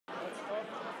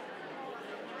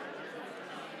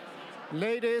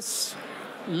Ladies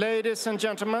and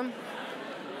gentlemen,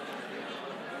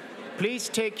 please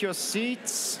take your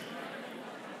seats.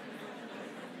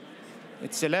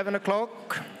 It's 11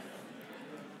 o'clock,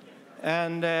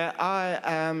 and I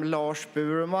am Lars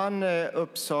Burman,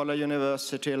 Uppsala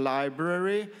University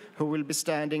Library, who will be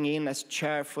standing in as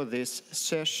chair for this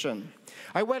session.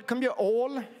 I welcome you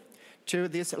all to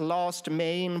this last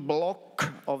main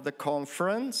block of the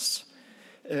conference.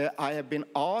 I have been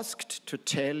asked to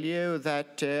tell you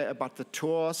that about the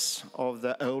tours of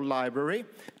the old library.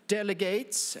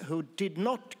 Delegates who did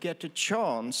not get a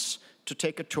chance to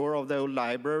take a tour of the old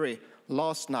library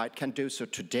last night can do so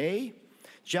today.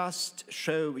 Just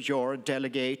show your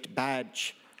delegate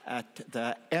badge at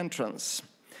the entrance.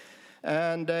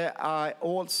 And I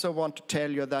also want to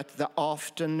tell you that the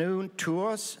afternoon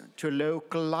tours to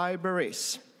local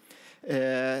libraries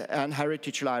and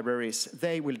heritage libraries,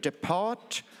 they will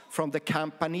depart from the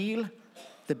Campanile,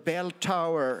 the bell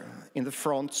tower in the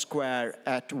front square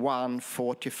at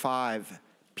 1:45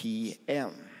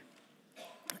 p.m.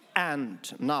 And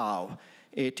now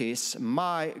it is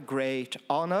my great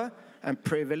honor and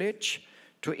privilege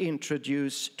to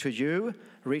introduce to you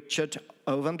Richard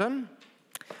Ovenden,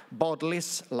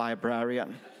 Bodley's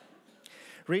librarian.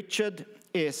 Richard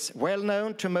is well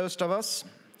known to most of us.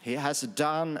 He has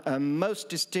done a most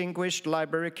distinguished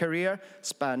library career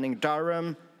spanning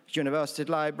Durham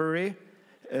University Library,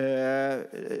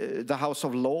 the House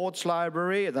of Lords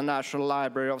Library, the National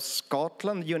Library of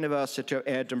Scotland, the University of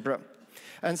Edinburgh.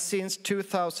 And since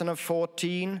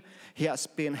 2014, he has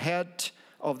been head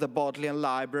of the Bodleian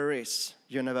Libraries,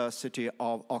 University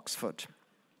of Oxford.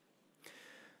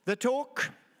 The talk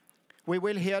we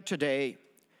will hear today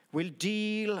will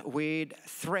deal with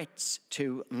threats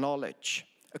to knowledge,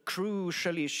 a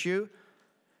crucial issue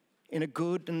in a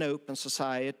good and open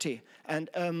society, and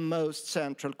a most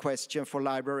central question for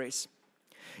libraries.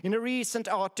 In a recent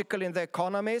article in The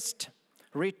Economist,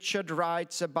 Richard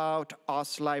writes about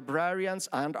us librarians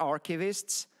and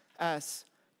archivists as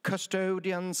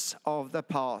custodians of the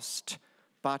past,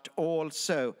 but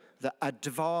also the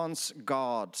advance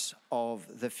guards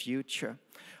of the future.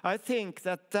 I think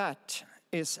that that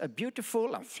is a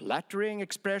beautiful and flattering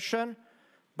expression,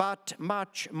 but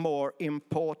much more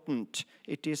important,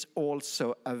 it is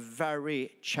also a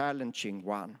very challenging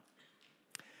one.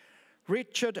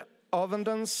 Richard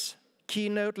Ovenden's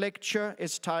keynote lecture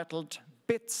is titled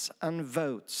Bits and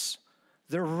Votes,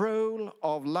 the Role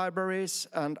of Libraries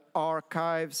and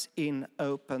Archives in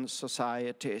Open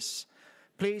Societies.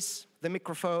 Please, the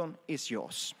microphone is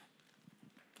yours.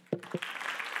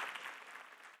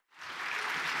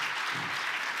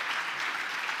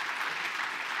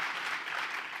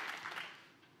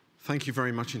 Thank you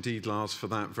very much indeed, Lars, for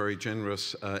that very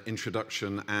generous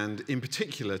introduction, and in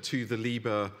particular to the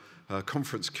LIBER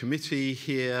Conference Committee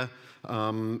here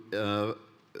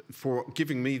for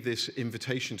giving me this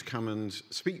invitation to come and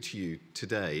speak to you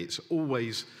today. It's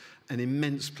always an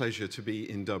immense pleasure to be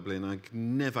in Dublin. I'm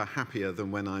never happier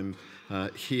than when I'm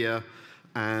here,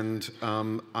 and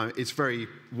it's very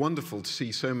wonderful to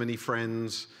see so many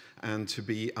friends and to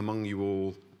be among you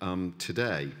all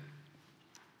today.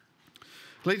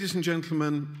 Ladies and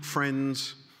gentlemen,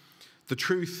 friends, the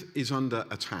truth is under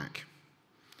attack.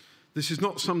 This is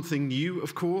not something new,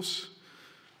 of course,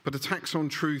 but attacks on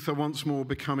truth are once more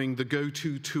becoming the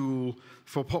go-to tool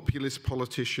for populist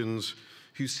politicians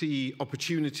who see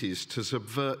opportunities to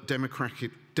subvert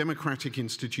democratic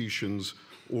institutions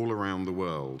all around the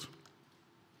world.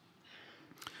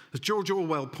 As George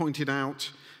Orwell pointed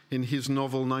out in his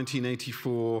novel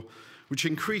 1984, which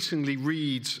increasingly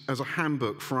reads as a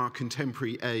handbook for our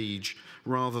contemporary age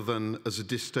rather than as a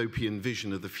dystopian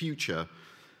vision of the future,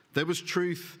 there was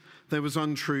truth, there was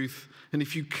untruth, and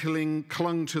if you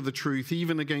clung to the truth,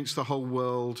 even against the whole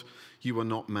world, you were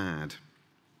not mad.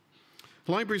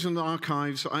 Libraries and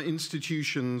archives are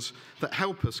institutions that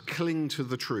help us cling to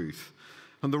the truth,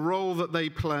 and the role that they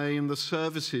play and the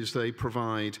services they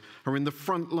provide are in the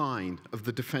front line of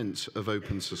the defense of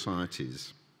open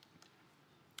societies.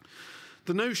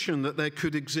 The notion that there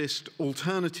could exist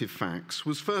alternative facts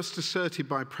was first asserted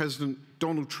by President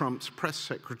Donald Trump's press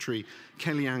secretary,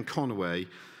 Kellyanne Conway,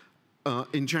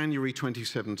 in January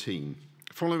 2017,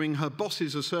 following her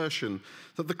boss's assertion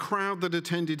that the crowd that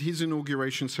attended his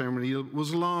inauguration ceremony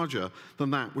was larger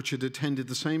than that which had attended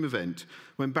the same event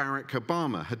when Barack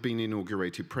Obama had been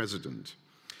inaugurated president.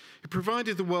 It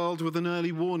provided the world with an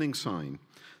early warning sign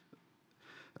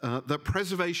that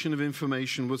preservation of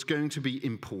information was going to be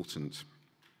important.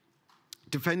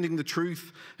 Defending the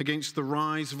truth against the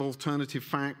rise of alternative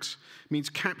facts means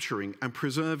capturing and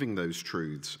preserving those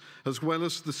truths, as well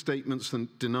as the statements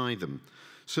that deny them,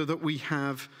 so that we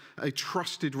have a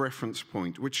trusted reference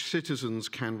point which citizens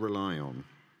can rely on.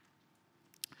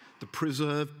 The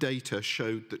preserved data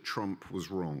showed that Trump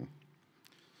was wrong.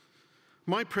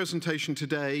 My presentation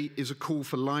today is a call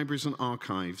for libraries and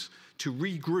archives to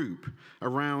regroup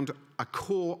around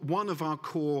one of our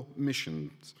core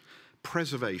missions,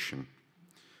 preservation.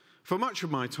 For much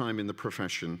of my time in the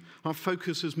profession, our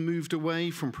focus has moved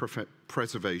away from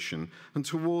preservation and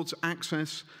towards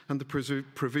access and the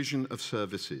provision of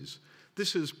services.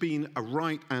 This has been a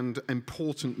right and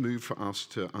important move for us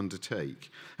to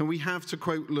undertake. And we have, to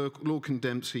quote Lorcan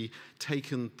Dempsey,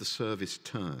 taken the service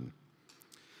turn.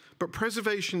 But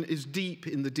preservation is deep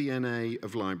in the DNA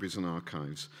of libraries and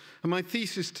archives. And my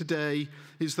thesis today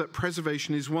is that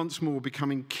preservation is once more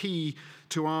becoming key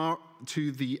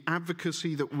to the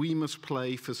advocacy that we must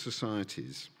play for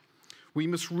societies. We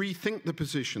must rethink the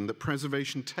position that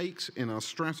preservation takes in our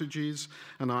strategies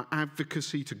and our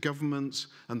advocacy to governments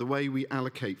and the way we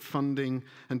allocate funding,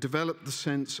 and develop the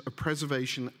sense of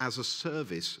preservation as a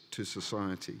service to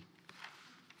society.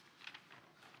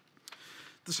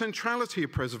 The centrality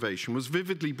of preservation was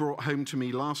vividly brought home to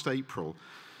me last April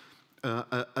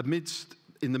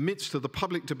in the midst of the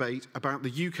public debate about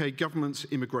the UK government's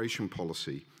immigration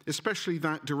policy, especially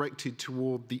that directed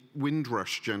toward the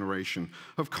Windrush generation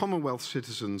of Commonwealth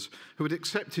citizens who had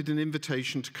accepted an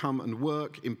invitation to come and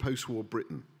work in post-war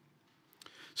Britain.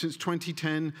 Since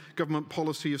 2010, government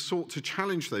policy has sought to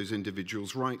challenge those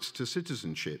individuals' rights to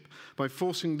citizenship by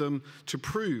forcing them to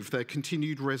prove their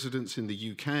continued residence in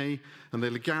the UK and the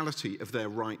legality of their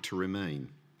right to remain.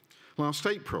 Last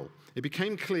April, it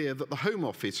became clear that the Home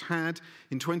Office had,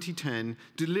 in 2010,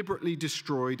 deliberately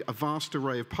destroyed a vast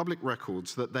array of public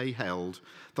records that they held,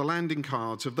 the landing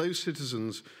cards of those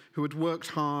citizens who had worked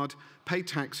hard, paid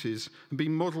taxes, and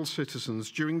been model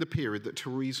citizens during the period that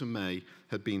Theresa May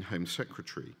had been Home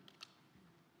Secretary.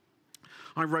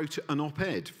 I wrote an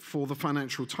op-ed for the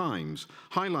Financial Times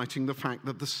highlighting the fact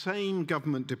that the same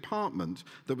government department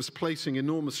that was placing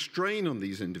enormous strain on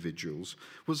these individuals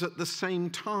was at the same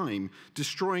time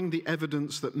destroying the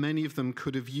evidence that many of them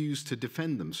could have used to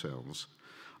defend themselves.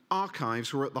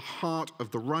 Archives were at the heart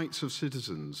of the rights of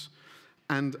citizens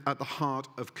and at the heart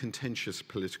of contentious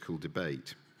political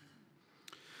debate.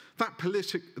 That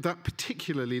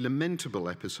particularly lamentable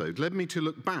episode led me to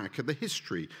look back at the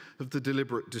history of the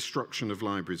deliberate destruction of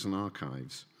libraries and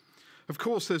archives. Of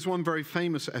course, there's one very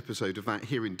famous episode of that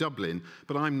here in Dublin,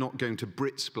 but I'm not going to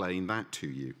Britsplain that to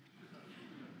you.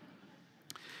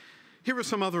 Here are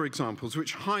some other examples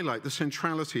which highlight the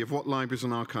centrality of what libraries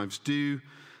and archives do,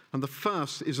 and the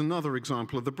first is another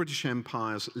example of the British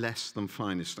Empire's less than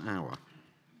finest hour.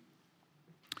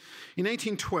 In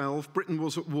 1812, Britain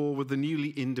was at war with the newly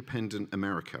independent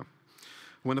America,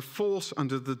 when a force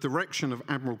under the direction of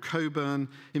Admiral Cockburn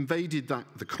invaded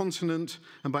the continent,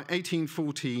 and by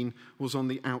 1814 was on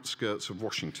the outskirts of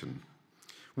Washington,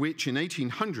 which in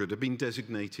 1800 had been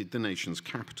designated the nation's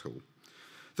capital.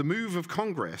 The move of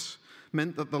Congress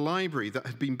meant that the library that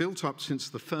had been built up since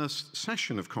the first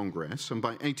session of Congress, and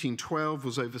by 1812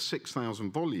 was over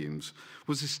 6,000 volumes,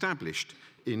 was established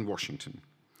in Washington.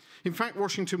 In fact,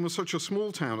 Washington was such a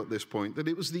small town at this point that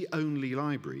it was the only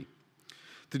library.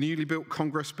 The newly built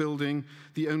Congress building,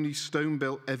 the only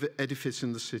stone-built edifice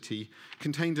in the city,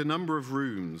 contained a number of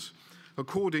rooms,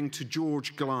 according to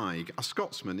George Gleig, a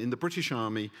Scotsman in the British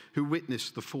Army who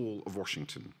witnessed the fall of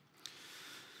Washington.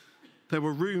 There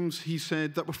were rooms, he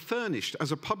said, that were furnished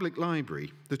as a public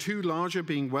library, the two larger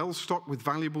being well stocked with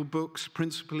valuable books,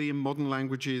 principally in modern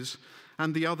languages,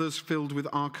 and the others filled with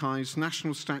archives,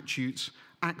 national statutes,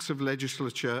 acts of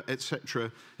legislature,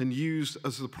 etc., and used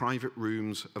as the private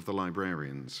rooms of the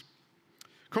librarians.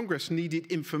 Congress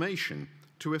needed information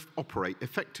to operate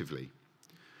effectively.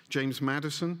 James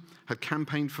Madison had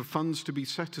campaigned for funds to be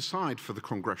set aside for the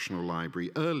Congressional Library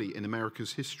early in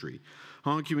America's history,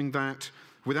 arguing that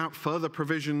without further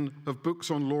provision of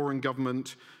books on law and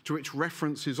government, to which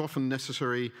reference is often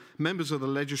necessary, members of the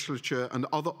legislature and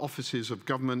other offices of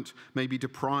government may be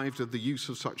deprived of the use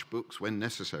of such books when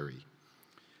necessary.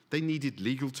 They needed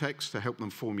legal texts to help them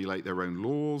formulate their own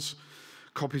laws,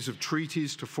 copies of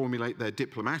treaties to formulate their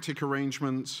diplomatic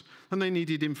arrangements, and they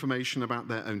needed information about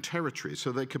their own territories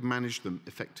so they could manage them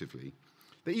effectively.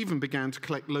 They even began to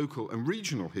collect local and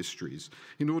regional histories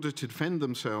in order to defend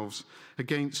themselves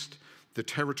against the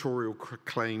territorial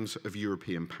claims of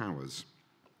European powers.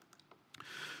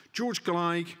 George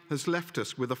Gleig has left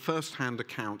us with a first-hand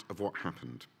account of what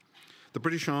happened. The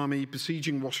British Army,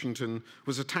 besieging Washington,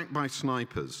 was attacked by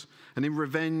snipers and in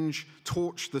revenge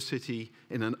torched the city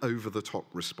in an over-the-top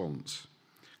response.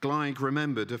 Gleig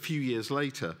remembered a few years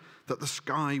later that the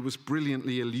sky was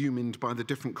brilliantly illumined by the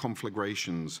different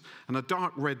conflagrations, and a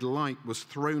dark red light was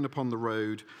thrown upon the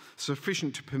road,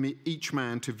 sufficient to permit each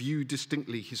man to view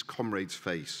distinctly his comrade's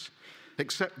face.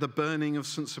 Except the burning of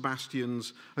St.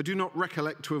 Sebastian's, I do not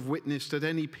recollect to have witnessed at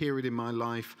any period in my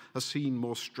life a scene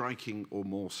more striking or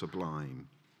more sublime.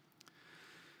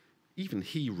 Even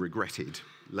he regretted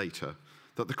later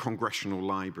that the Congressional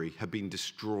Library had been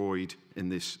destroyed in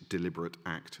this deliberate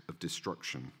act of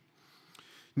destruction.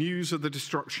 News of the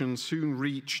destruction soon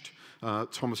reached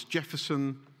Thomas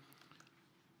Jefferson,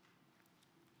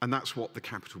 and that's what the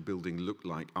Capitol building looked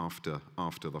like after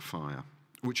the fire,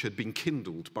 which had been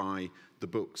kindled by the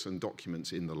books and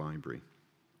documents in the library.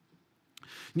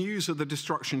 News of the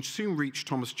destruction soon reached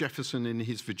Thomas Jefferson in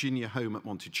his Virginia home at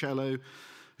Monticello.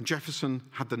 Jefferson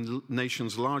had the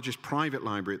nation's largest private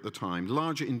library at the time,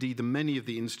 larger indeed than many of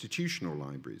the institutional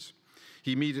libraries.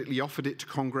 He immediately offered it to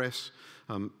Congress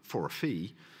for a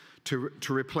fee to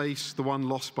replace the one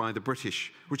lost by the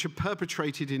British, which had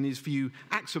perpetrated, in his view,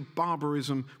 acts of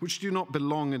barbarism which do not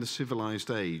belong in a civilized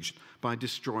age by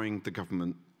destroying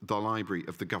the library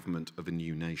of the government of a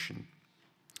new nation.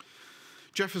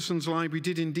 Jefferson's library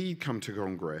did indeed come to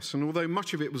Congress, and although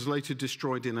much of it was later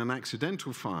destroyed in an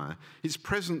accidental fire, its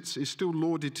presence is still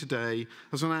lauded today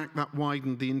as an act that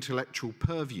widened the intellectual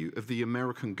purview of the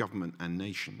American government and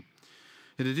nation.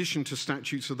 In addition to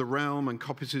statutes of the realm and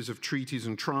copies of treaties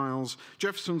and trials,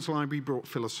 Jefferson's library brought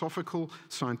philosophical,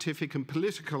 scientific, and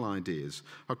political ideas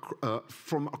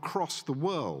from across the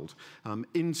world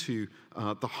into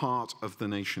the heart of the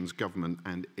nation's government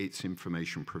and its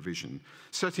information provision,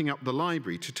 setting up the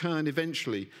library to turn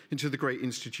eventually into the great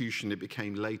institution it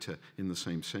became later in the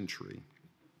same century.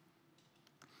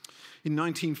 In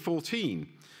 1914,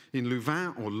 in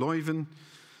Louvain or Leuven,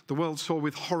 the world saw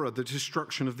with horror the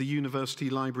destruction of the university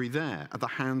library there at the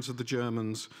hands of the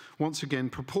Germans, once again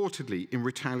purportedly in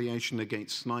retaliation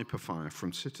against sniper fire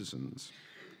from citizens.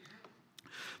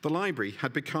 The library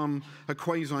had become a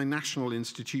quasi-national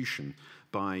institution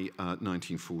by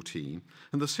 1914,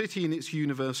 and the city and its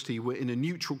university were in a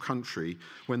neutral country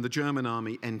when the German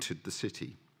army entered the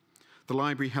city. The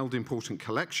library held important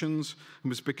collections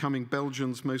and was becoming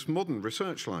Belgium's most modern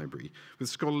research library, with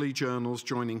scholarly journals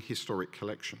joining historic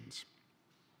collections.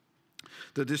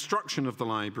 The destruction of the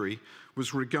library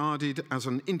was regarded as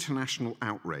an international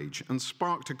outrage and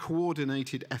sparked a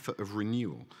coordinated effort of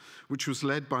renewal, which was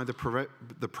led by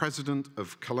the president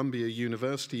of Columbia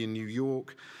University in New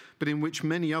York, but in which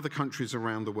many other countries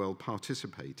around the world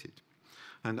participated.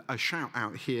 And a shout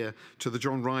out here to the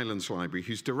John Rylands Library,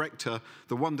 whose director,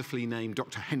 the wonderfully named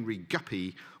Dr. Henry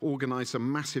Guppy, organised a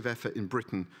massive effort in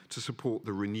Britain to support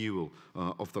the renewal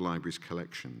of the library's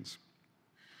collections.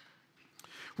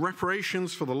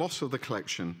 Reparations for the loss of the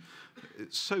collection,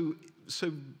 so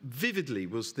vividly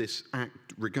was this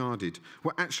act regarded,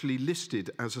 were actually listed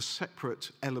as a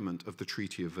separate element of the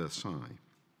Treaty of Versailles.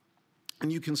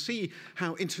 And you can see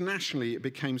how internationally it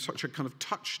became such a kind of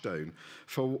touchstone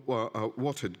for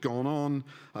what had gone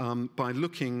on by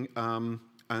looking by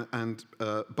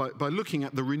looking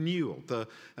at the renewal, the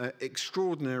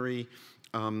extraordinary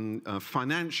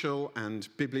financial and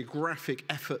bibliographic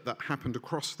effort that happened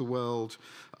across the world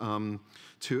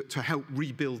to help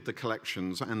rebuild the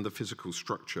collections and the physical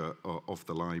structure of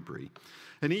the library.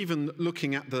 And even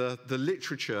looking at the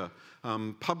literature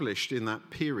published in that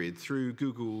period through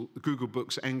Google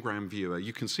Books Ngram Viewer,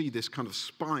 you can see this kind of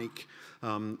spike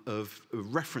of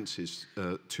references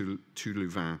to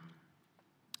Louvain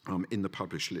in the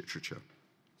published literature.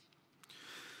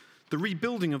 The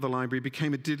rebuilding of the library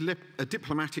became a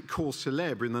diplomatic cause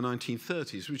célèbre in the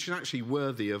 1930s, which is actually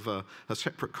worthy of a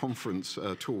separate conference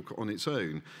talk on its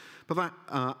own. But that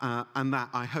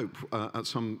I hope at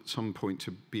some point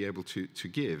to be able to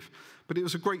give. But it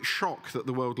was a great shock that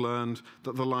the world learned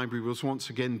that the library was once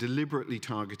again deliberately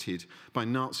targeted by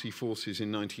Nazi forces in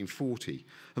 1940.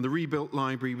 And the rebuilt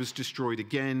library was destroyed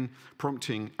again,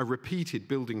 prompting a repeated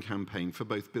building campaign for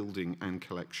both building and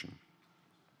collection.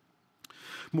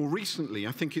 More recently,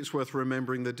 I think it's worth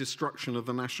remembering the destruction of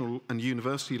the National and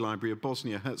University Library of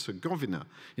Bosnia-Herzegovina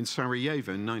in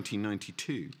Sarajevo in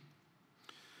 1992.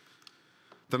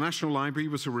 The National Library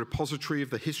was a repository of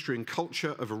the history and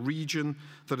culture of a region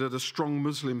that had a strong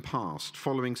Muslim past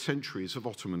following centuries of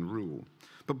Ottoman rule.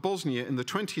 But Bosnia in the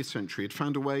 20th century had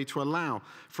found a way to allow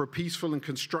for a peaceful and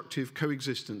constructive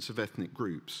coexistence of ethnic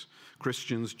groups,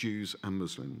 Christians, Jews, and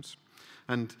Muslims.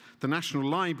 And the National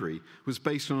Library was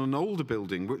based on an older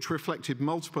building which reflected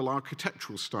multiple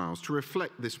architectural styles to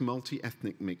reflect this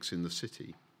multi-ethnic mix in the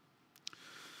city.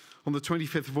 On the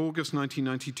 25th of August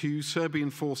 1992, Serbian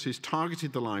forces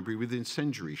targeted the library with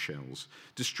incendiary shells,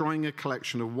 destroying a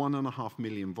collection of 1.5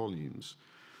 million volumes.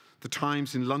 The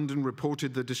Times in London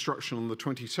reported the destruction on the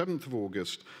 27th of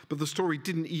August, but the story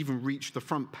didn't even reach the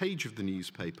front page of the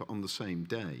newspaper on the same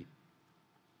day.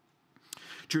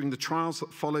 During the trials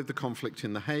that followed the conflict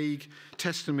in The Hague,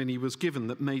 testimony was given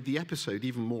that made the episode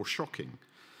even more shocking.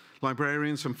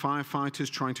 Librarians and firefighters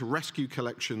trying to rescue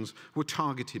collections were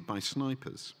targeted by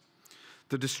snipers.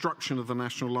 The destruction of the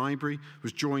National Library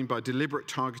was joined by deliberate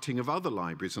targeting of other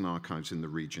libraries and archives in the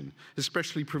region,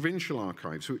 especially provincial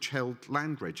archives which held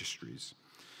land registries.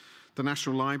 The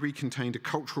National Library contained a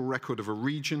cultural record of a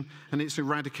region, and its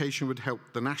eradication would help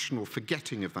the national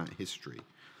forgetting of that history.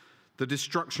 The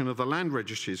destruction of the land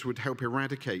registries would help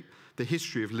eradicate the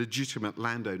history of legitimate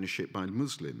land ownership by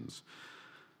Muslims.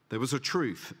 There was a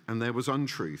truth and there was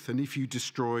untruth, and if you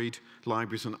destroyed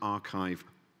libraries and archives,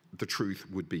 the truth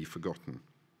would be forgotten.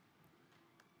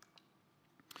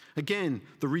 Again,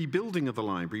 the rebuilding of the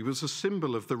library was a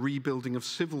symbol of the rebuilding of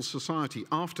civil society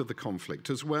after the conflict,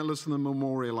 as well as the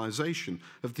memorialization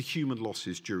of the human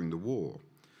losses during the war.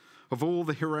 Of all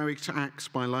the heroic acts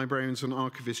by librarians and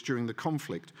archivists during the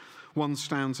conflict, one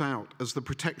stands out as the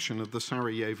protection of the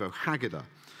Sarajevo Haggadah,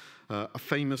 a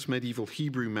famous medieval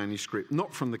Hebrew manuscript,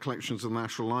 not from the collections of the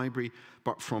National Library,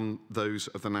 but from those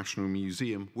of the National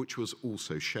Museum, which was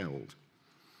also shelled.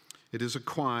 It has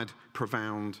acquired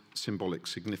profound symbolic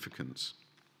significance.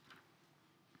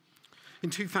 In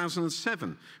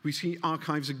 2007, we see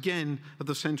archives again at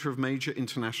the center of major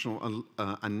international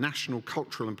and national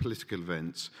cultural and political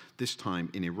events, this time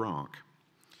in Iraq.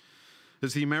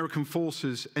 As the American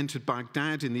forces entered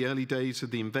Baghdad in the early days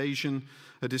of the invasion,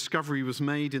 a discovery was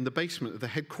made in the basement of the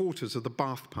headquarters of the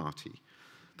Ba'ath Party.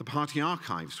 The party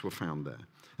archives were found there,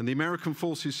 and the American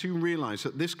forces soon realized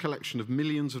that this collection of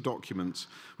millions of documents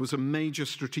was a major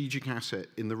strategic asset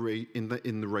in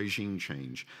the regime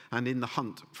change and in the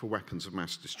hunt for weapons of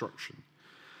mass destruction.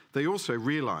 They also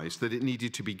realized that it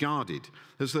needed to be guarded,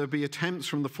 as there would be attempts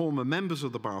from the former members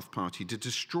of the Ba'ath Party to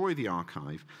destroy the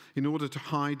archive in order to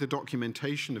hide the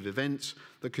documentation of events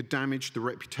that could damage the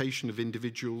reputation of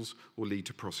individuals or lead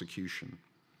to prosecution.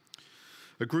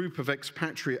 A group of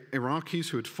expatriate Iraqis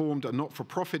who had formed a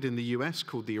not-for-profit in the US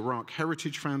called the Iraq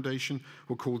Heritage Foundation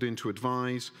were called in to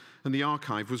advise, and the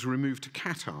archive was removed to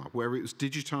Qatar, where it was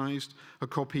digitized, a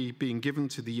copy being given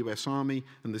to the US Army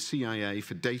and the CIA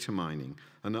for data mining,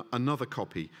 and another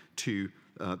copy to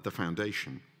the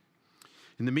foundation.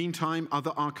 In the meantime,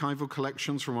 other archival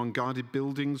collections from unguarded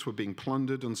buildings were being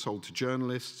plundered and sold to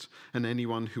journalists and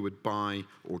anyone who would buy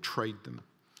or trade them.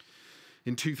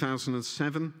 In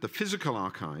 2007, the physical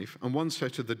archive and one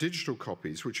set of the digital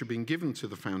copies, which had been given to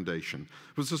the foundation,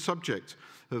 was the subject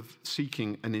of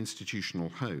seeking an institutional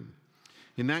home.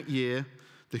 In that year,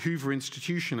 the Hoover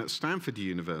Institution at Stanford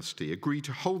University agreed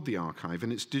to hold the archive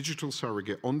and its digital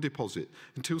surrogate on deposit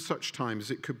until such time as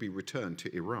it could be returned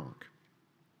to Iraq.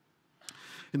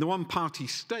 In the one-party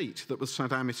state that was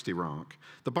Saddamist Iraq,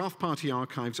 the Ba'ath Party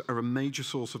archives are a major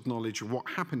source of knowledge of what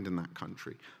happened in that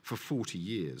country for 40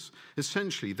 years.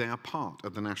 Essentially, they are part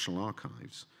of the National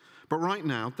Archives. But right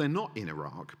now, they're not in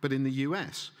Iraq, but in the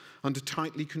US, under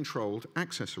tightly controlled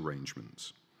access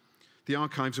arrangements. The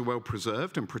archives are well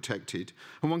preserved and protected,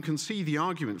 and one can see the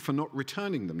argument for not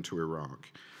returning them to Iraq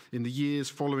in the years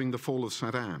following the fall of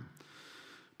Saddam.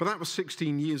 But that was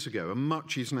 16 years ago, and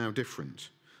much is now different.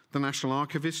 The National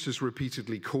Archivist has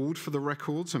repeatedly called for the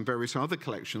records and various other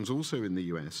collections also in the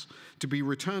US to be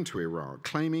returned to Iraq,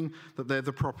 claiming that they're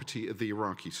the property of the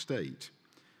Iraqi state.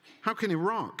 How can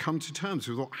Iraq come to terms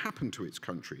with what happened to its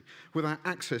country without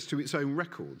access to its own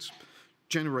records,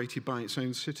 generated by its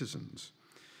own citizens?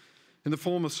 In the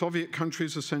former Soviet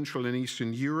countries of Central and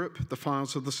Eastern Europe, the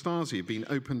files of the Stasi have been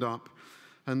opened up,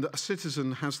 and a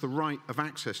citizen has the right of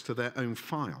access to their own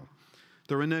file.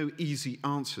 There are no easy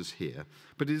answers here,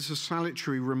 but it is a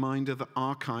salutary reminder that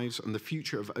archives and the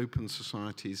future of open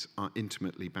societies are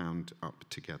intimately bound up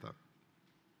together.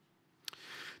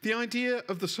 The idea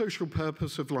of the social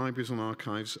purpose of libraries and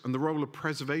archives and the role of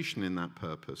preservation in that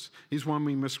purpose is one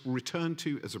we must return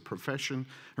to as a profession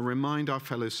and remind our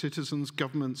fellow citizens,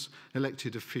 governments,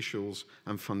 elected officials,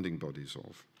 and funding bodies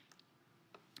of.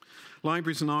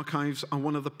 Libraries and archives are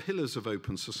one of the pillars of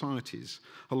open societies,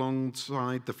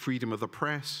 alongside the freedom of the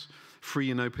press,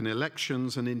 free and open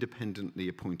elections, and independently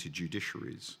appointed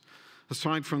judiciaries.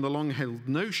 Aside from the long-held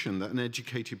notion that an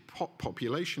educated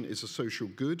population is a social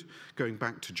good, going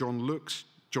back to John Locke,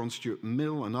 John Stuart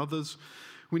Mill, and others,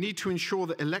 we need to ensure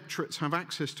that electorates have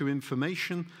access to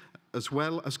information as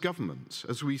well as governments,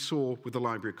 as we saw with the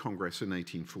Library of Congress in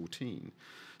 1814.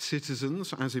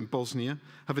 Citizens, as in Bosnia,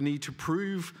 have a need to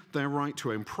prove their right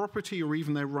to own property or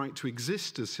even their right to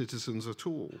exist as citizens at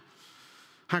all.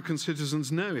 How can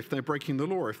citizens know if they're breaking the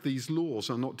law if these laws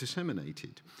are not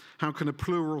disseminated? How can a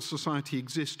plural society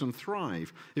exist and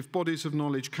thrive if bodies of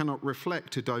knowledge cannot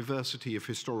reflect a diversity of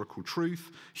historical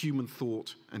truth, human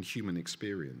thought, and human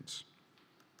experience?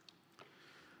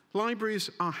 Libraries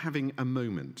are having a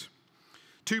moment.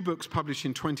 2 books published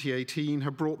in 2018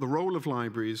 have brought the role of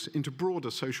libraries into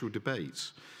broader social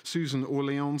debates. Susan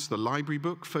Orlean's The Library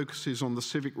book focuses on the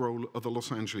civic role of the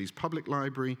Los Angeles Public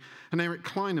Library, and Eric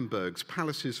Kleinenberg's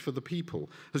Palaces for the People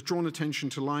has drawn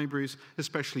attention to libraries,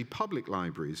 especially public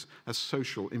libraries, as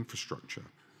social infrastructure.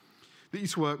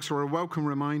 These works are a welcome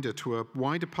reminder to a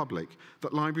wider public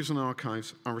that libraries and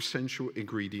archives are essential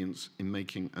ingredients in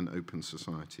making an open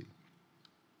society.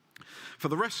 For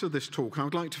the rest of this talk, I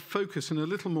would like to focus in a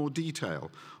little more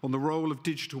detail on the role of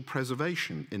digital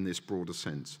preservation in this broader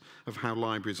sense of how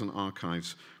libraries and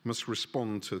archives must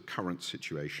respond to the current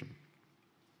situation.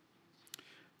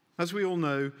 As we all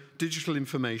know, digital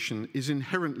information is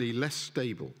inherently less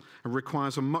stable and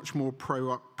requires a much more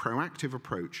proactive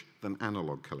approach than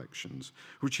analog collections,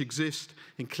 which exist,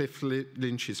 in Cliff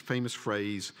Lynch's famous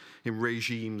phrase, in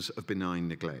regimes of benign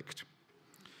neglect.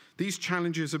 These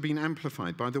challenges have been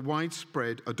amplified by the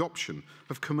widespread adoption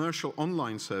of commercial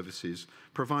online services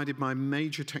provided by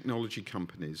major technology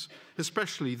companies,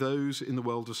 especially those in the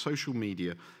world of social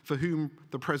media, for whom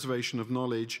the preservation of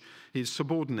knowledge is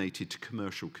subordinated to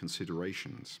commercial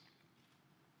considerations.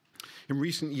 In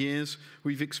recent years,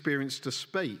 we've experienced a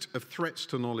spate of threats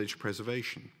to knowledge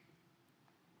preservation.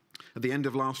 At the end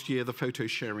of last year, the photo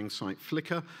sharing site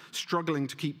Flickr, struggling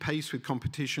to keep pace with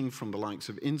competition from the likes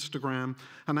of Instagram,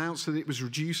 announced that it was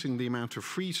reducing the amount of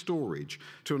free storage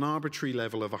to an arbitrary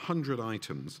level of 100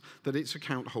 items that its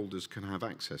account holders can have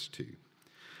access to.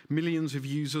 Millions of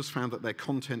users found that their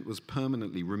content was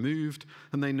permanently removed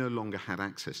and they no longer had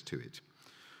access to it.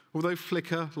 Although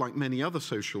Flickr, like many other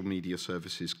social media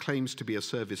services, claims to be a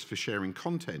service for sharing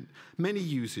content, many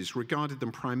users regarded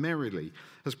them primarily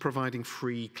as providing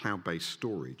free cloud-based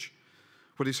storage.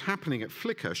 What is happening at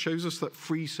Flickr shows us that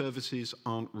free services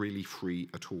aren't really free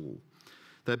at all.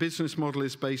 Their business model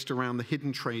is based around the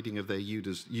hidden trading of their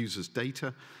users'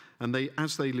 data, and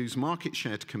as they lose market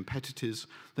share to competitors,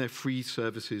 their free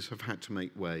services have had to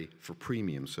make way for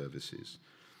premium services.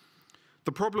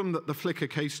 The problem that the Flickr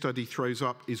case study throws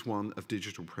up is one of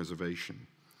digital preservation.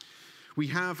 We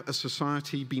have, as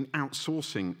society, been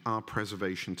outsourcing our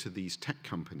preservation to these tech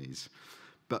companies,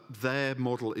 but their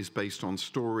model is based on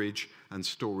storage, and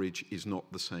storage is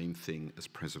not the same thing as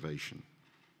preservation.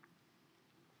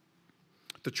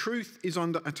 The truth is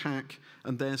under attack,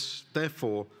 and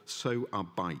therefore, so are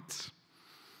bytes.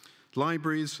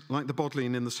 Libraries, like the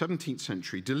Bodleian in the 17th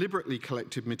century, deliberately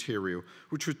collected material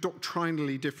which was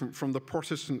doctrinally different from the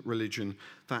Protestant religion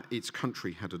that its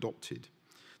country had adopted.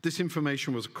 This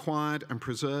information was acquired and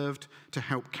preserved to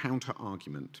help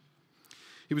counter-argument.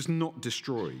 It was not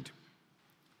destroyed.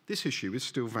 This issue is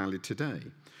still valid today.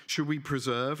 Should we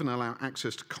preserve and allow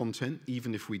access to content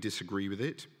even if we disagree with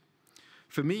it?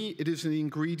 For me, it is an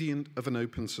ingredient of an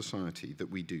open society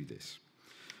that we do this.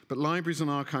 But libraries and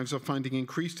archives are finding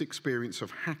increased experience of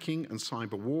hacking and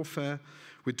cyber warfare,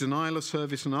 with denial of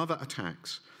service and other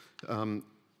attacks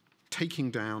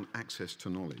taking down access to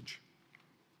knowledge.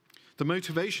 The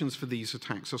motivations for these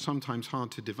attacks are sometimes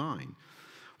hard to divine.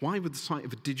 Why would the site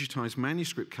of a digitized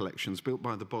manuscript collections built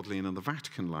by the Bodleian and the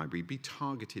Vatican Library be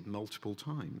targeted multiple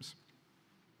times?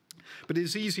 But it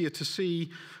is easier to see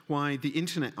why the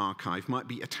Internet Archive might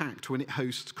be attacked when it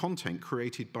hosts content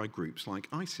created by groups like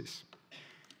ISIS.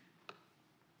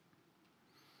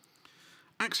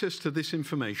 Access to this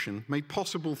information, made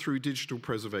possible through digital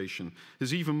preservation,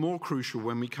 is even more crucial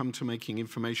when we come to making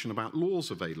information about laws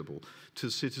available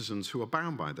to citizens who are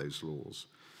bound by those laws.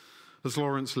 As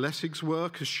Lawrence Lessig's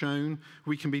work has shown,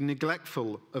 we can be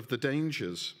neglectful of the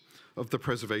dangers of the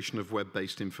preservation of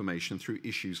web-based information through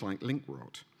issues like link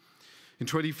rot. In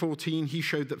 2014, he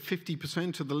showed that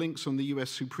 50% of the links on the US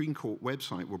Supreme Court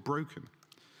website were broken.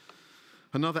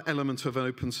 Another element of an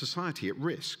open society at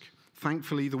risk.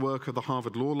 Thankfully, the work of the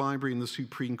Harvard Law Library and the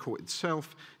Supreme Court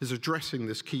itself is addressing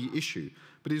this key issue,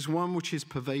 but is one which is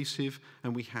pervasive,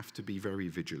 and we have to be very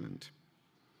vigilant.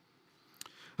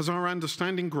 As our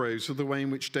understanding grows of the way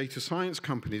in which data science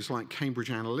companies like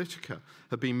Cambridge Analytica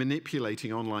have been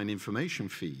manipulating online information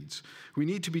feeds, we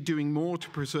need to be doing more to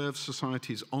preserve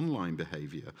society's online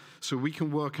behavior so we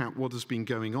can work out what has been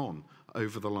going on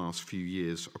over the last few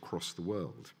years across the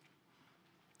world.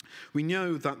 We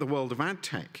know that the world of ad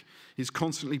tech is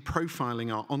constantly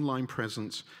profiling our online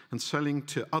presence and selling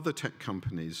to other tech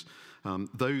companies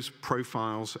those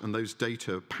profiles and those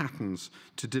data patterns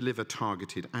to deliver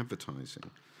targeted advertising.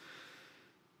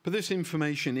 But this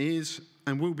information is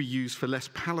and will be used for less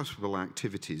palatable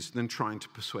activities than trying to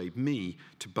persuade me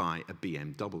to buy a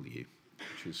BMW,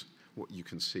 which is what you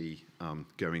can see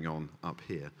going on up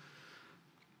here.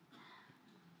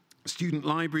 Student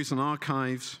libraries and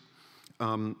archives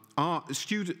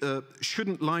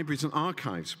shouldn't libraries and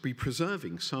archives be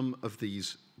preserving some of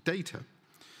these data?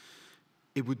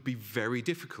 It would be very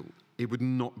difficult. It would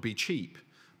not be cheap.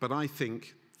 But I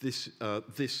think this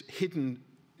hidden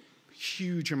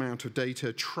huge amount of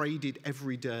data traded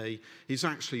every day is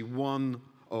actually one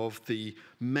of the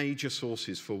major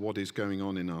sources for what is going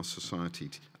on in our society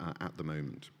at the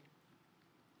moment.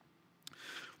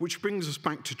 Which brings us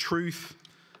back to truth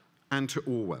and to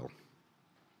Orwell,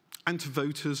 and to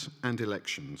voters and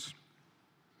elections.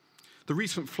 The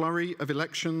recent flurry of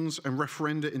elections and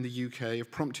referenda in the UK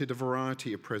have prompted a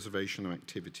variety of preservation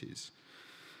activities.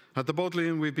 At the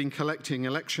Bodleian, we've been collecting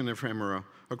election ephemera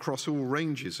across all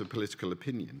ranges of political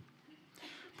opinion.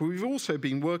 But we've also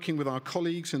been working with our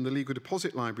colleagues in the legal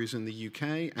deposit libraries in the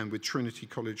UK and with Trinity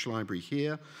College Library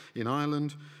here in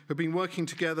Ireland, who have been working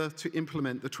together to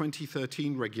implement the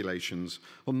 2013 regulations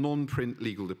on non-print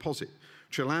legal deposit,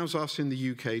 which allows us in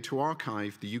the UK to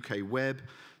archive the UK web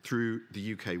through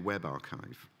the UK Web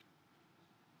Archive.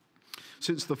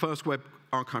 Since the first web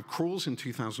archive crawls in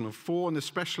 2004, and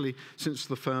especially since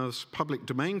the first public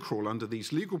domain crawl under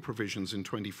these legal provisions in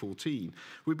 2014,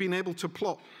 we've been able to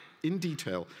plot in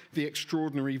detail the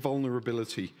extraordinary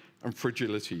vulnerability and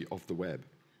fragility of the web.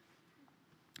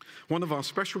 One of our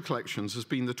special collections has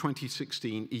been the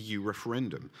 2016 EU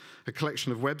referendum, a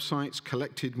collection of websites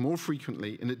collected more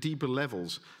frequently and at deeper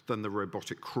levels than the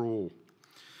robotic crawl.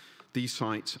 These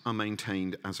sites are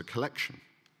maintained as a collection.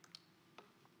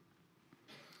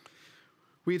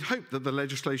 We had hoped that the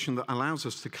legislation that allows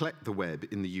us to collect the web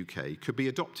in the UK could be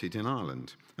adopted in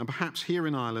Ireland. And perhaps here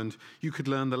in Ireland, you could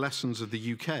learn the lessons of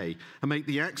the UK and make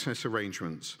the access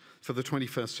arrangements for the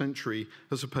 21st century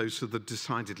as opposed to the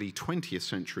decidedly 20th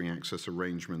century access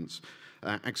arrangements,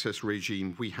 access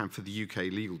regime we have for the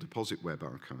UK Legal Deposit Web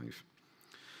Archive.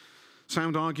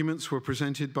 Sound arguments were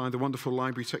presented by the wonderful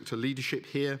library sector leadership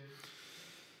here,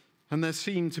 and there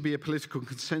seemed to be a political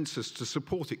consensus to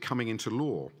support it coming into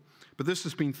law. But this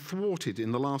has been thwarted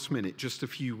in the last minute just a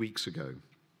few weeks ago.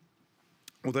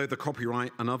 Although the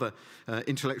Copyright and Other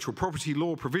Intellectual Property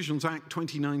Law Provisions Act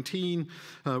 2019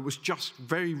 was just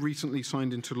very recently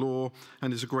signed into law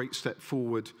and is a great step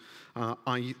forward,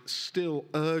 I still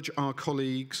urge our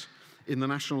colleagues in the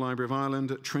National Library of Ireland,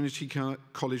 at Trinity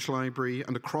College Library,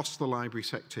 and across the library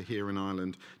sector here in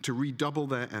Ireland to redouble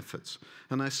their efforts.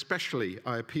 And especially,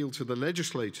 I appeal to the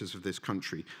legislators of this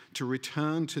country to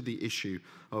return to the issue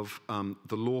of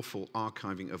the lawful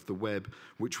archiving of the web,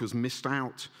 which was missed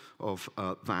out of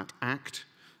that act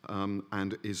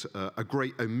and is a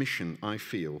great omission, I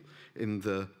feel, in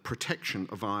the protection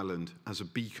of Ireland as a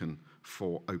beacon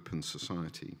for open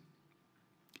society.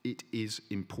 It is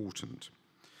important.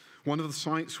 One of the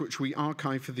sites which we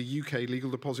archive for the UK Legal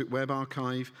Deposit Web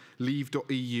Archive,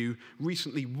 leave.eu,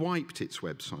 recently wiped its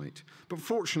website. But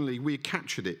fortunately, we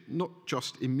captured it, not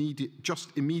just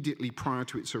immediately prior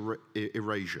to its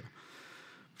erasure,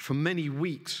 for many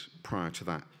weeks prior to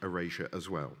that erasure as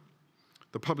well.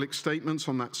 The public statements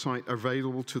on that site are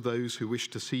available to those who wish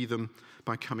to see them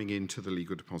by coming into the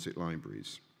legal deposit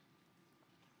libraries.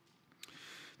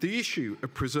 The issue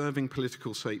of preserving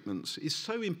political statements is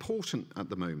so important at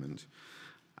the moment,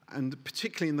 and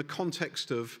particularly in the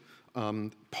context of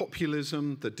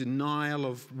populism, the denial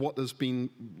of what has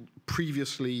been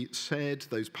previously said,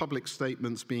 those public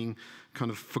statements being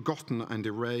kind of forgotten and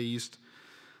erased,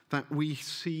 that we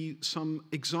see some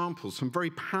examples, some very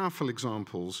powerful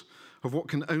examples of what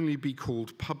can only be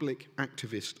called public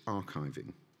activist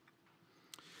archiving.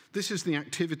 This is the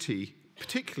activity,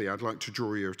 particularly I'd like to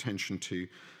draw your attention to,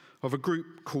 of a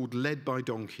group called Led by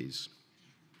Donkeys,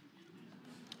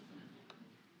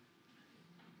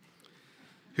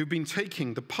 who've been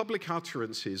taking the public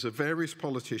utterances of various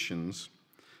politicians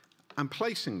and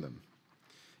placing them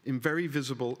in very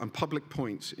visible and public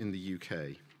points in the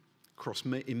UK,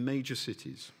 in major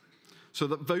cities, so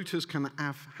that voters can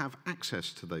have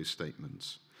access to those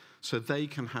statements, so they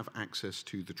can have access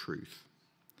to the truth.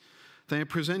 They are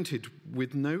presented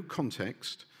with no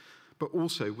context, but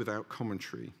also without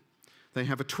commentary. They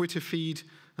have a Twitter feed,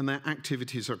 and their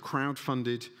activities are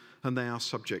crowd-funded, and they are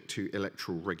subject to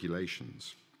electoral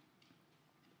regulations.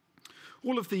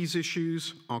 All of these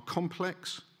issues are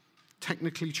complex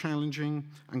technically challenging,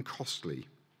 and costly.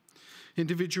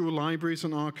 Individual libraries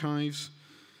and archives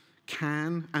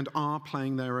can and are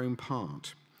playing their own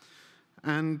part.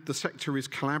 And the sector is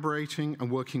collaborating and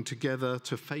working together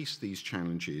to face these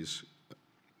challenges.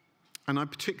 And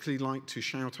I'd particularly like to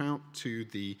shout out to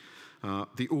the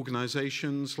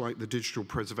organizations like the Digital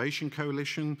Preservation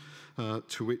Coalition,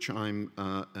 to which I'm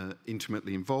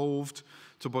intimately involved,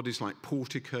 to bodies like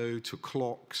Portico, to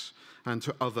Clocks, and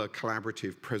to other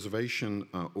collaborative preservation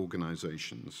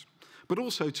organizations, but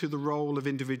also to the role of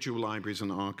individual libraries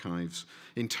and archives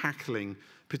in tackling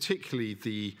particularly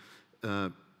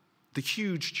the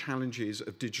huge challenges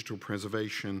of digital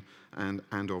preservation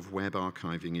and of web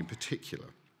archiving in particular.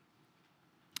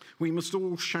 We must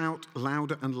all shout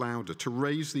louder and louder to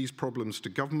raise these problems to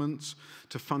governments,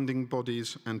 to funding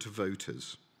bodies, and to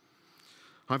voters.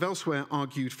 I've elsewhere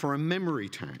argued for a memory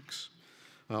tax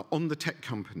on the tech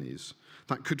companies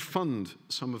that could fund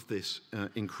some of this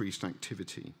increased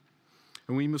activity.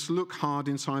 And we must look hard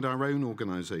inside our own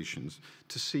organizations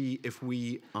to see if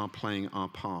we are playing our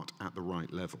part at the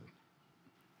right level.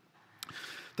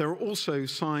 There are also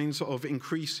signs of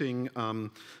increasing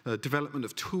development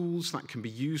of tools that can be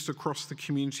used across the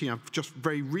community. I've just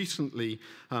very recently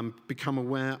become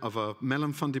aware of a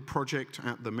Mellon-funded project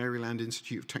at the Maryland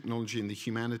Institute of Technology and the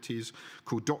Humanities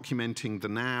called Documenting the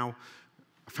Now.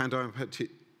 I found out about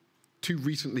it too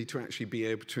recently to actually be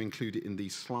able to include it in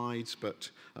these slides,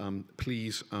 but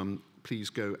please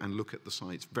go and look at the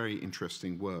site. It's very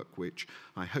interesting work, which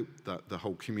I hope that the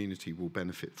whole community will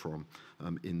benefit from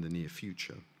in the near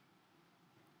future.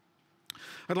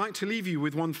 I'd like to leave you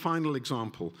with one final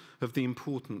example of the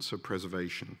importance of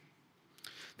preservation.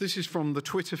 This is from the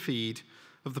Twitter feed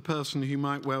of the person who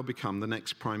might well become the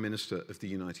next Prime Minister of the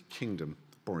United Kingdom,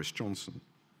 Boris Johnson.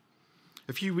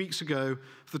 A few weeks ago,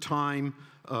 at the time,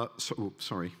 a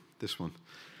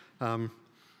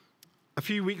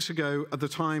few weeks ago, at the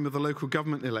time of the local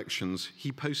government elections,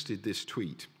 he posted this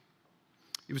tweet.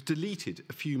 It was deleted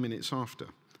a few minutes after,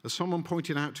 as someone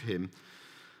pointed out to him,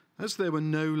 as there were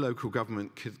no local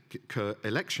government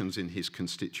elections in his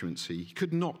constituency, he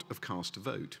could not have cast a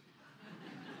vote.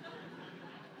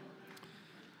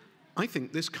 I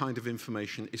think this kind of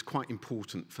information is quite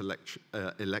important for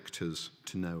electors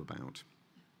to know about.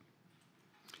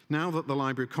 Now that the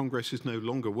Library of Congress is no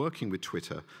longer working with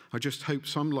Twitter, I just hope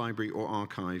some library or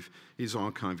archive is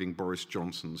archiving Boris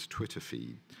Johnson's Twitter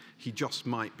feed. He just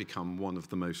might become one of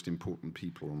the most important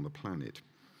people on the planet.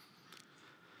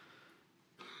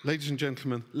 Ladies and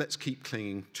gentlemen, let's keep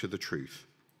clinging to the truth.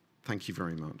 Thank you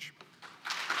very much.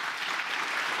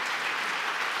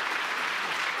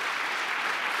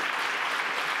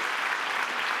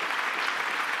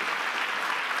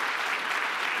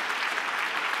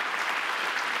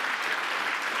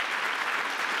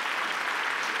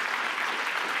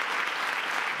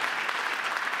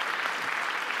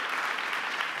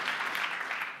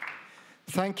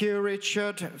 Thank you,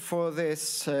 Richard, for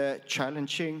this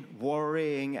challenging,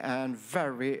 worrying, and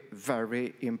very,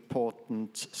 very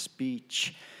important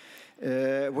speech.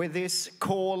 With this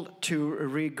call to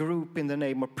regroup in the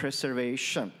name of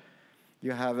preservation,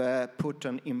 you have put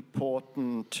an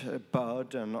important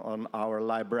burden on our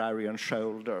librarian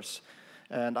shoulders.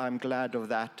 And I'm glad of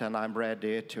that, and I'm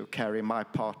ready to carry my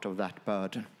part of that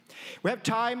burden. We have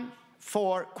time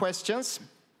for questions.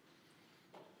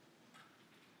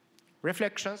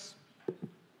 Reflections?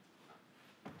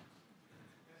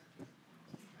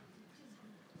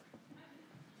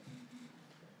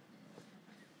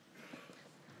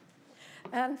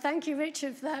 Thank you,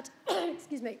 Richard, for that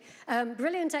excuse me,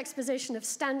 brilliant exposition of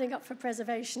standing up for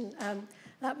preservation.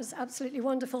 That was absolutely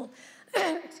wonderful.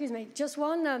 Excuse me. Just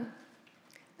one,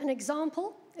 an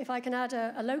example, if I can add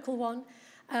a local one,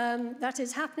 that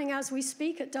is happening as we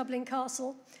speak at Dublin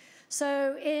Castle.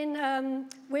 So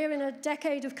we're in a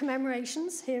decade of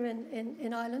commemorations here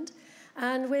in Ireland,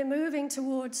 and we're moving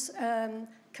towards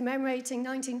commemorating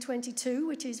 1922,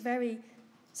 which is very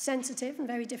sensitive and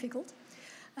very difficult.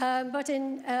 But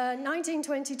in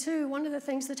 1922, one of the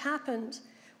things that happened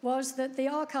was that the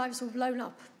archives were blown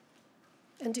up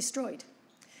and destroyed.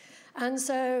 And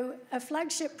so a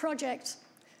flagship project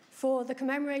for the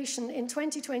commemoration in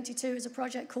 2022 is a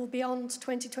project called Beyond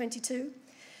 2022,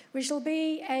 which will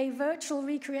be a virtual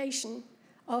recreation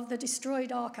of the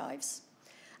destroyed archives.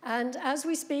 And as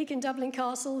we speak in Dublin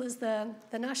Castle, there's the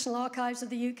National Archives of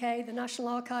the UK, the National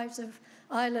Archives of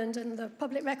Ireland, and the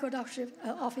Public Record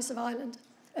Office of Ireland,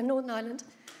 Northern Ireland,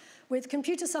 with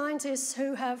computer scientists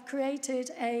who have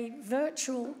created a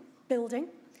virtual building.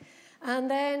 And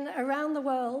then around the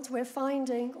world, we're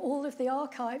finding all of the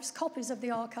archives, copies of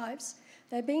the archives.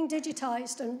 They're being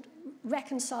digitized and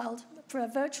reconciled for a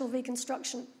virtual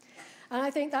reconstruction. And I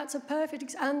think that's a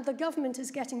perfect, and the government is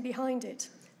getting behind it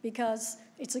because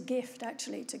it's a gift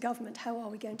actually to government. How are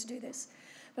we going to do this?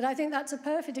 But I think that's a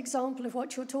perfect example of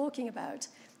what you're talking about,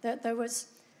 that there was,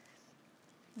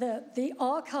 the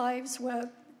archives were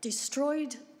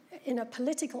destroyed in a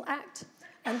political act,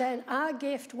 and then our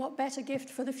gift, what better gift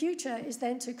for the future, is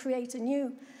then to create a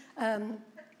new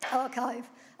archive.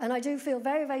 And I do feel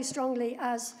very, very strongly,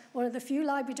 as one of the few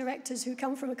library directors who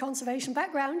come from a conservation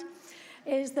background,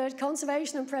 is that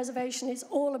conservation and preservation is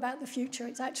all about the future.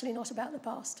 It's actually not about the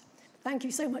past. Thank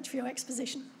you so much for your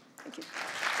exposition. Thank you.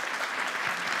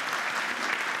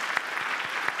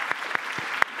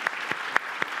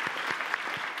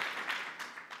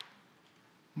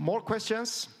 More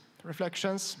questions,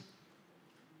 reflections?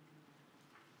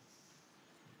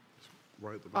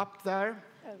 Right at the back. Up there,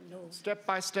 Oh, no. step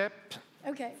by step.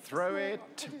 Okay. Throw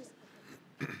it.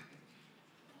 How's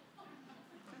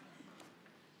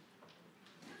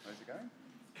it going?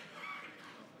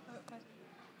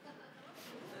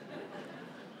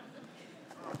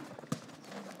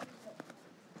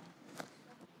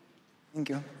 Thank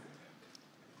you.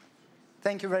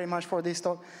 Thank you very much for this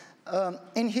talk.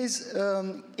 In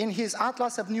his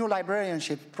Atlas of New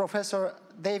Librarianship, Professor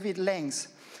David Langs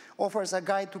offers a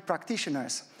guide to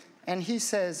practitioners, and he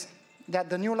says that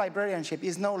the new librarianship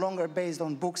is no longer based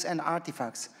on books and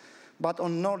artifacts, but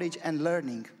on knowledge and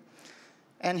learning.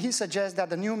 And he suggests that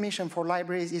the new mission for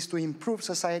libraries is to improve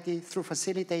society through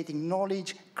facilitating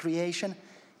knowledge creation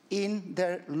in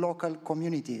their local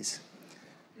communities.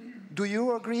 Do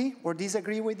you agree or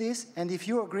disagree with this? And if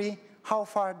you agree, how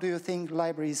far do you think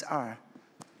libraries are?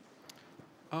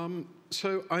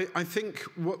 So I think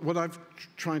what I've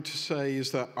tried to say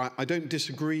is that I don't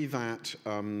disagree that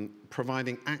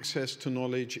providing access to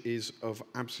knowledge is of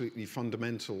absolutely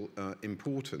fundamental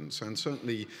importance, and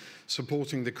certainly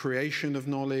supporting the creation of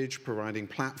knowledge, providing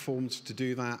platforms to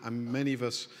do that, and many of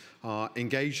us are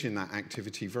engaged in that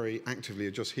activity very actively.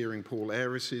 Just hearing Paul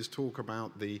Ayres's talk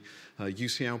about the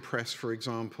UCL Press, for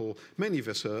example. Many of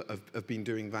us have been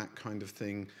doing that kind of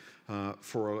thing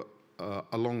for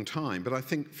a long time. But I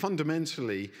think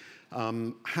fundamentally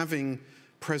having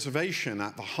preservation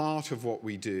at the heart of what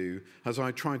we do, as I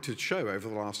tried to show over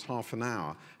the last half an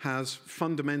hour, has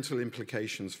fundamental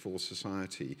implications for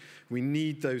society. We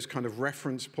need those kind of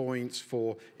reference points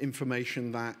for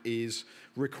information that is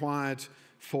required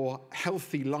for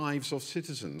healthy lives of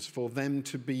citizens, for them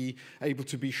to be able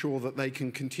to be sure that they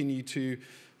can continue to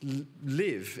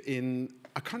live in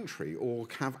a country or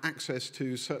have access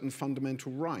to certain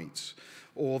fundamental rights,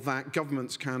 or that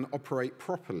governments can operate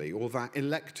properly, or that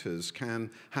electors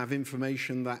can have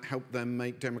information that help them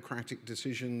make democratic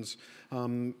decisions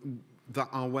that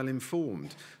are well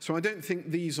informed. So I don't think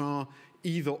these are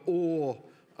either or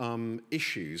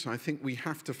issues. I think we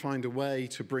have to find a way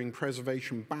to bring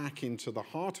preservation back into the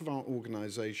heart of our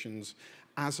organizations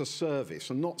as a service,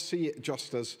 and not see it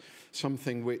just as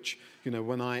something which, you know,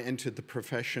 when I entered the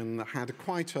profession had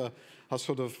quite a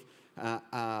sort of,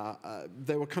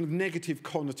 there were kind of negative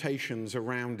connotations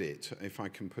around it, if I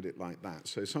can put it like that.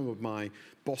 So some of my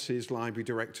bosses, library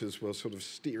directors, were sort of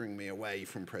steering me away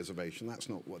from preservation. That's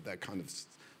not what that kind of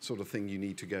sort of thing you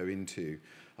need to go into.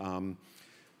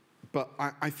 But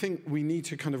I think we need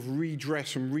to kind of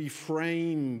redress and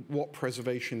reframe what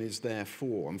preservation is there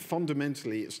for. And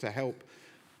fundamentally, it's to help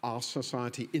our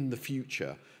society in the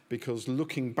future, because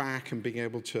looking back and being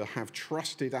able to have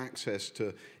trusted access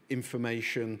to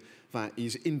information that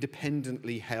is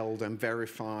independently held and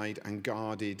verified and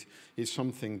guarded is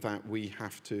something that we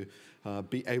have to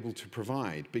be able to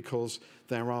provide, because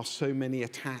there are so many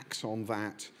attacks on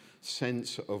that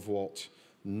sense of what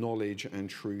knowledge and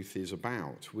truth is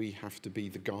about. We have to be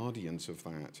the guardians of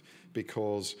that,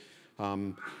 because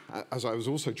as I was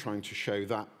also trying to show,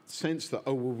 that sense that,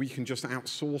 oh, well, we can just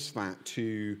outsource that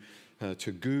to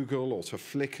Google or to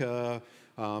Flickr,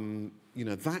 you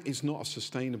know, that is not a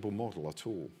sustainable model at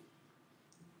all.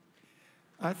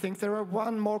 I think there are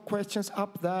one more questions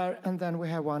up there, and then we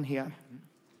have one here.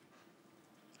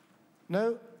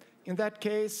 No? In that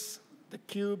case, the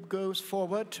cube goes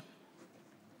forward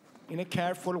in a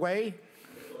careful way.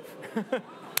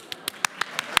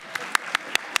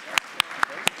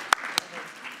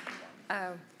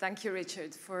 Thank you,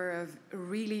 Richard, for a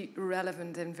really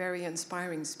relevant and very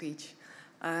inspiring speech.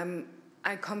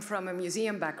 I come from a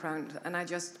museum background, and I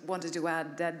just wanted to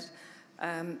add that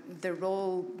the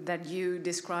role that you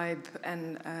describe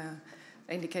and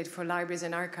indicate for libraries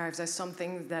and archives as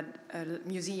something that a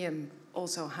museum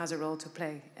also has a role to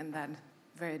play in that,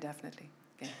 very definitely.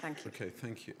 again. Thank you. Okay,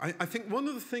 thank you. I think one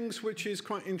of the things which is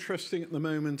quite interesting at the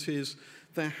moment is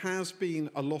there has been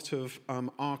a lot of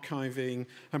archiving,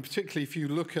 and particularly if you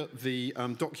look at the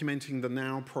Documenting the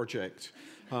Now project,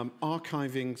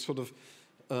 archiving sort of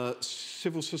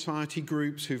civil society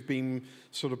groups who've been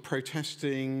sort of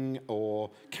protesting or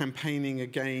campaigning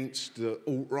against the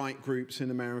alt-right groups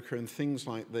in America and things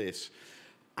like this.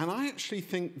 And I actually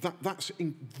think that that's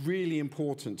really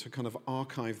important to kind of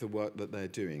archive the work that they're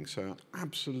doing. So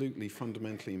absolutely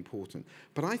fundamentally important.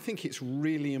 But I think it's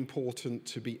really important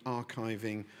to be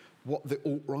archiving what the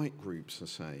alt-right groups are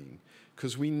saying,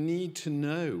 because we need to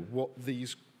know what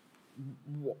the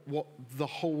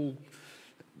whole,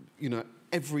 you know,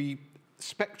 every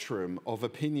spectrum of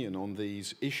opinion on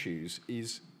these issues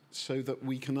is, so that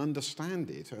we can understand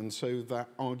it and so that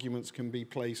arguments can be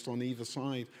placed on either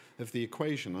side of the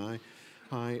equation.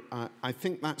 I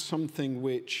think that's something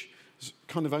which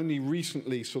kind of only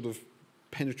recently sort of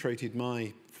penetrated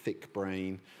my thick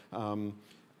brain, and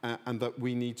that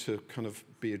we need to kind of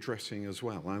be addressing as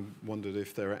well. I wondered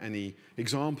if there are any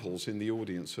examples in the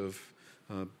audience of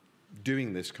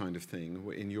doing this kind of thing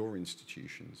in your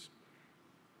institutions.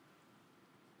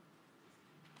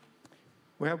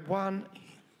 We have one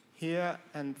here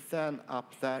and then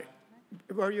up there.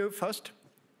 Were you first?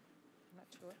 Not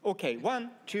sure. Okay,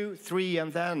 1, 2, 3,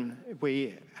 and then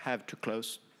we have to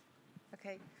close.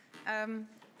 Okay.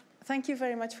 Thank you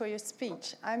very much for your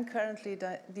speech. I'm currently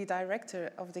the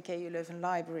director of the KU Leuven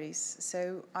Libraries,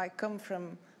 so I come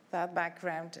from that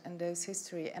background and those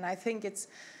history, and I think it's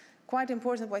quite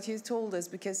important what you told us,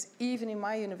 because even in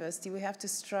my university we have to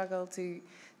struggle to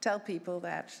tell people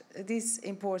that it is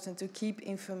important to keep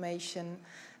information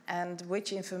and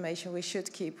which information we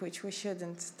should keep, which we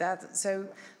shouldn't. So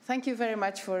thank you very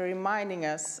much for reminding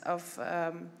us of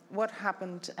what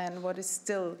happened and what is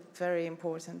still very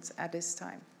important at this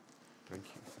time. Thank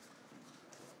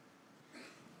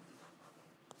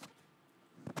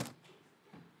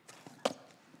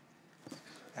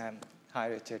you. Hi,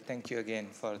 Richard. Thank you again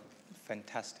for a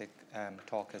fantastic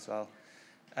talk as well.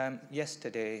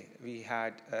 Yesterday, we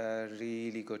had a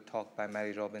really good talk by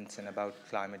Mary Robinson about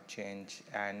climate change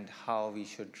and how we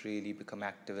should really become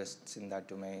activists in that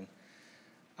domain.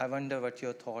 I wonder what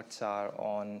your thoughts are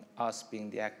on us being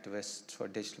the activists for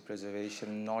digital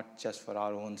preservation, not just for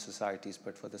our own societies,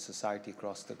 but for the society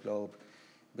across the globe.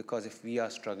 Because if we are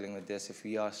struggling with this, if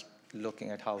we are looking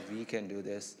at how we can do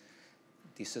this,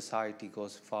 the society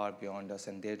goes far beyond us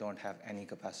and they don't have any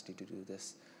capacity to do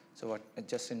this. So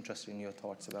just interested in your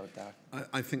thoughts about that.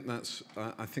 I think that's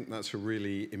a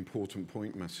really important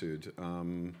point, Masood.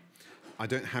 I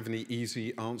don't have any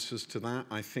easy answers to that.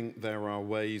 I think there are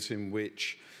ways in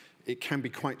which it can be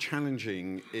quite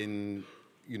challenging in,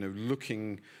 you know,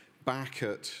 looking back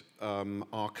at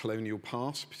our colonial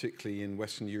past, particularly in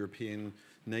Western European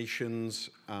nations.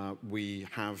 We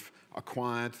have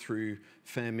acquired through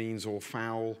fair means or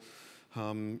foul,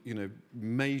 you know,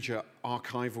 major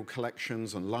archival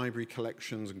collections and library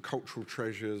collections and cultural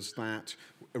treasures that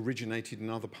originated in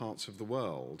other parts of the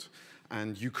world.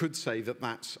 And you could say that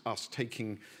that's us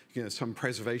taking, you know, some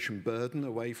preservation burden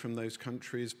away from those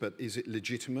countries, but is it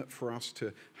legitimate for us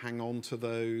to hang on to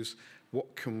those? What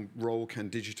role can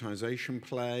digitization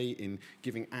play in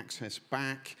giving access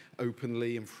back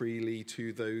openly and freely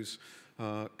to those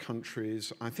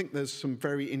countries? I think there's some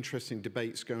very interesting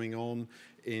debates going on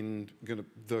in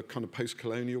the kind of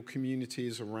post-colonial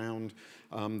communities around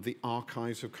the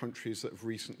archives of countries that have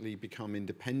recently become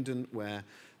independent, where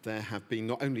there have been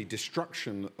not only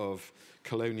destruction of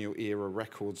colonial era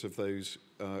records of those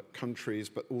countries,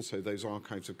 but also those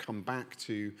archives have come back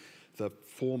to the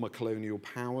former colonial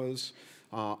powers.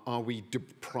 Are we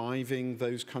depriving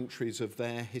those countries of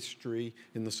their history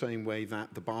in the same way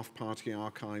that the Ba'ath Party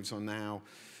archives are now,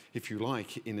 if you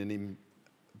like,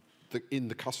 in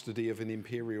the custody of an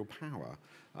imperial power?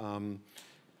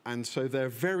 And so there are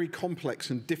very complex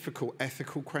and difficult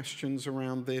ethical questions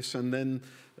around this. And then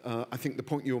I think the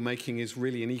point you're making is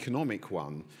really an economic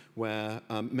one, where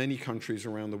many countries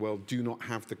around the world do not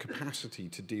have the capacity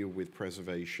to deal with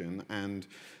preservation. And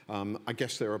I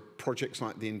guess there are projects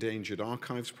like the Endangered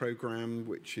Archives Programme,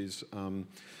 which is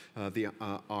the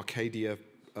Arcadia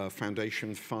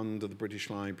Foundation Fund of the British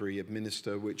Library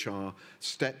administer, which are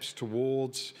steps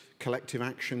towards collective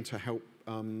action to help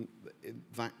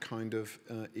that kind of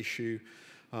issue.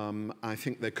 I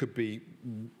think there could be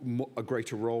a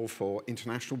greater role for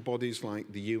international bodies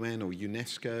like the UN or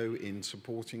UNESCO in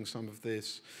supporting some of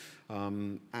this,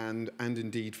 and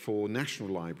indeed for national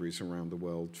libraries around the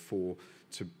world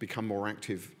to become more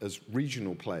active as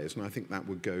regional players. And I think that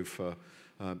would go for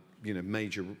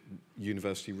major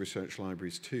university research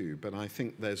libraries too. But I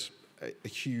think there's a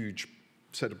huge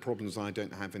set of problems. I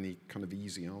don't have any kind of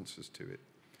easy answers to it.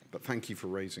 But thank you for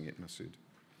raising it, Masood.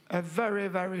 A very,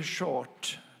 very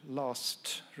short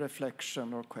last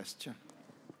reflection or question.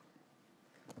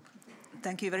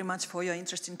 Thank you very much for your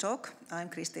interesting talk. I'm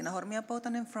Kristiina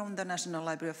Hormia-Poutanen from the National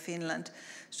Library of Finland.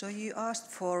 So you asked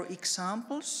for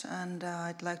examples, and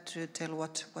I'd like to tell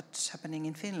what's happening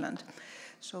in Finland.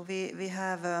 So we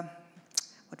have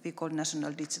what we call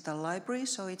National Digital Library.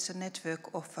 So it's a network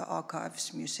of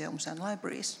archives, museums, and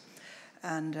libraries.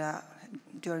 And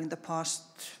during the past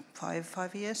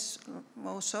five years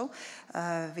or so,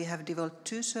 we have developed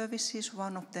two services,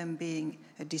 one of them being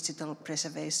a digital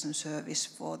preservation service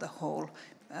for the whole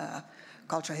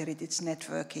cultural heritage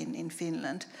network in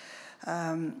Finland.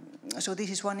 So this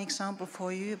is one example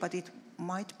for you, but it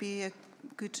might be a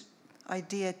good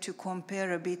idea to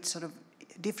compare a bit sort of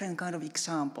different kind of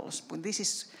examples. But this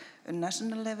is a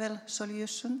national level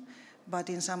solution, but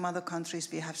in some other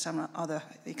countries we have some other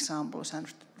examples, and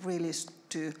really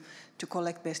to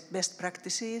collect best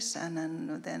practices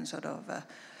and then sort of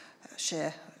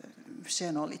share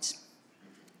knowledge.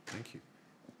 Thank you.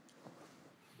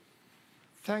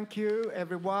 Thank you,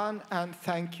 everyone, and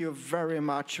thank you very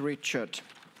much, Richard.